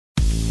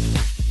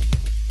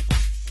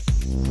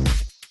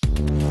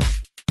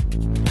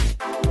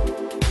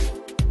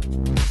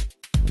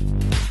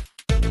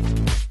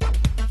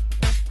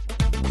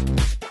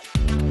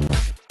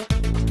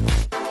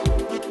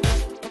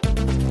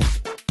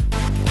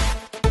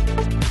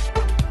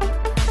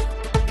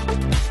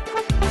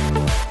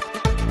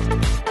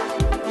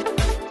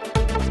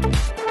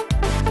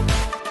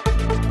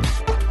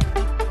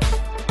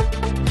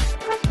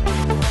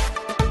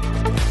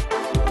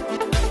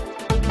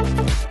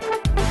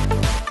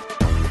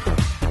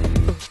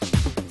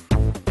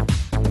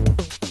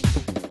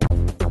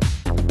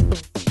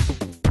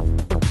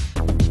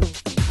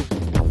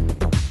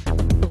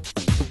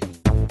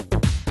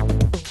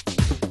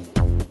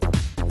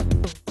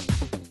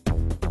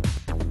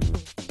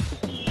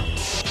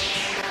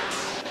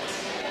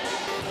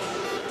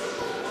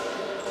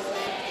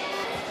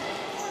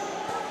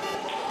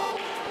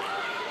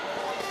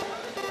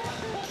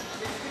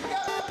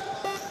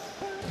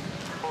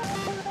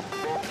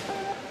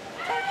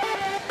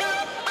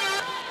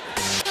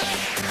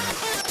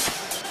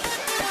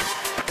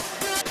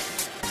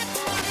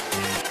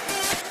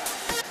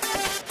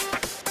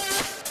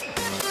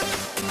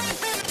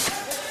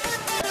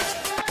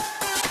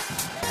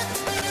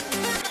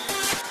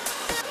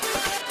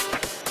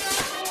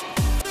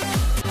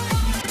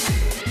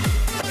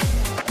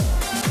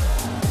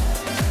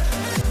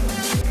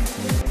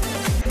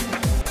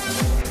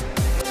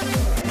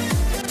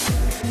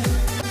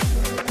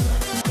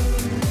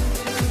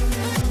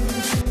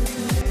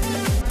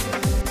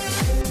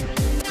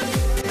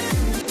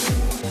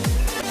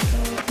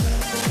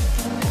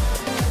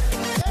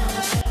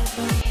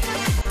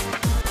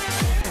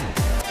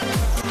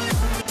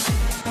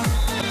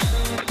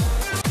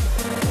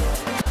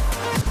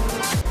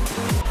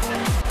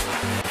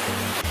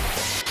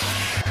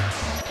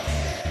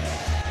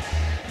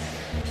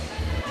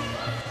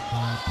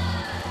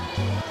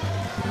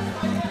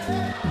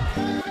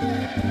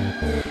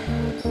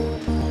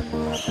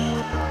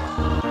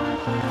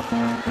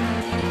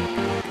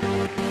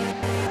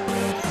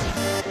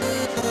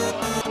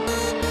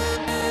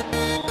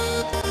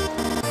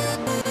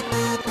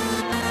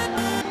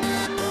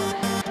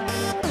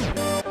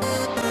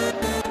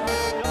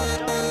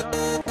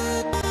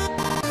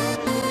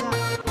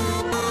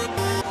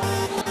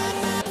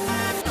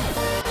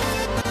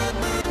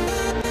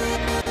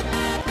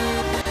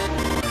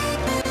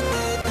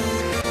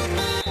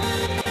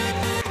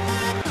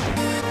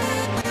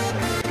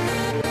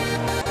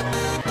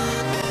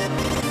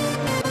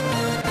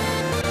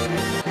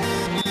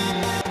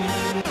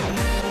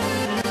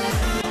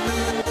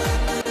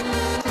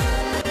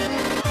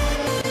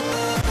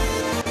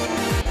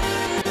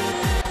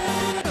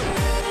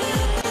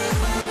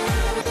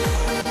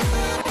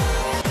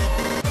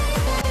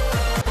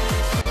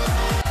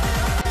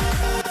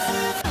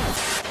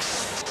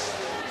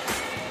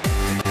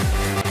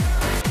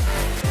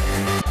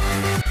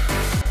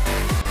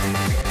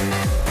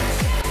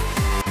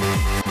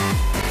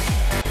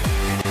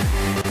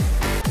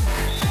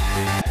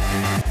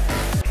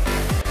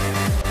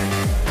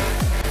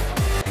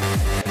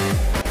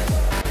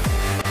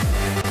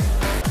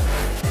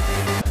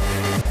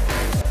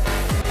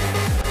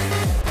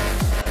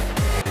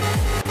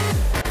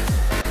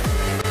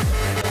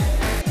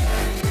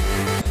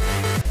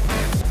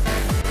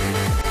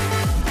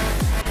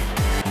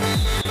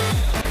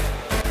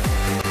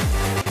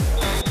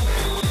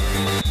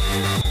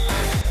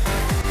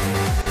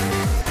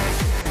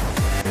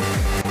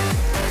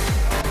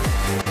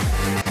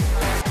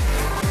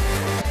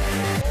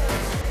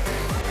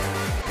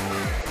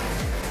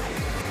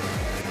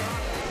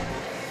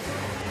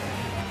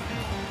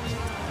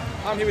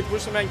I'm here with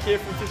Bushelman Kier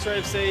from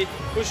Fitzroy FC.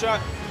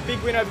 Busha, big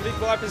win over Vic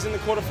Vipers in the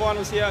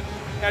quarterfinals here.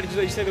 How did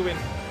you see the win?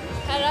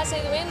 How did I see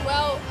the win?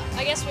 Well,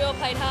 I guess we all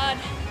played hard.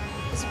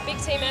 It was a big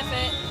team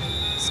effort.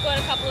 Scored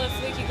a couple of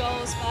fluky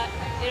goals, but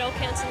it all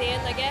counts in the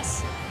end, I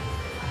guess.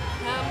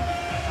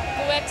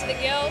 Good work to the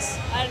girls.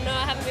 I don't know,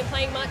 I haven't been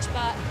playing much,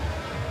 but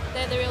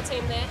they're the real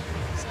team there.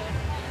 So.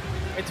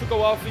 It took a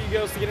while for you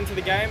girls to get into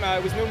the game.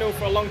 It was 0-0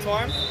 for a long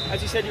time.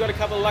 As you said, you got a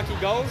couple of lucky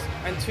goals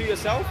and 2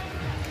 yourself.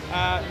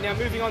 Now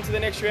moving on to the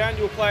next round,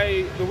 you'll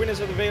play the winners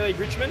of the V League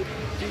Richmond.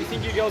 Do you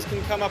think you girls can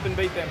come up and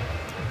beat them?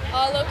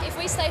 Oh look, if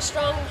we stay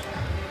strong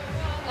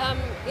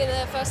in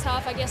the first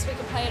half, I guess we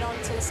can play it on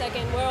to the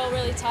second. We're all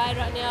really tired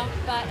right now,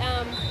 but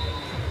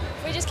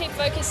if we just keep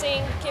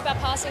focusing, keep our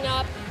passing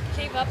up,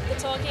 keep up the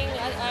talking,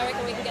 I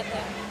reckon we can get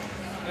there.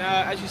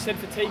 As you said,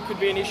 fatigue could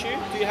be an issue.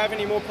 Do you have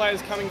any more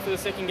players coming for the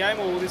second game,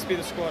 or will this be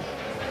the squad?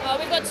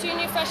 We've got 2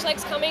 new fresh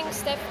legs coming,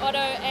 Steph, Otto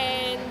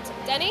and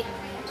Danny.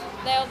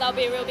 They'll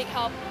be a real big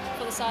help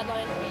for the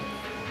sideline.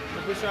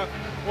 Busha,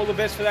 all the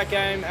best for that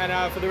game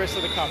and for the rest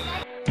of the cup.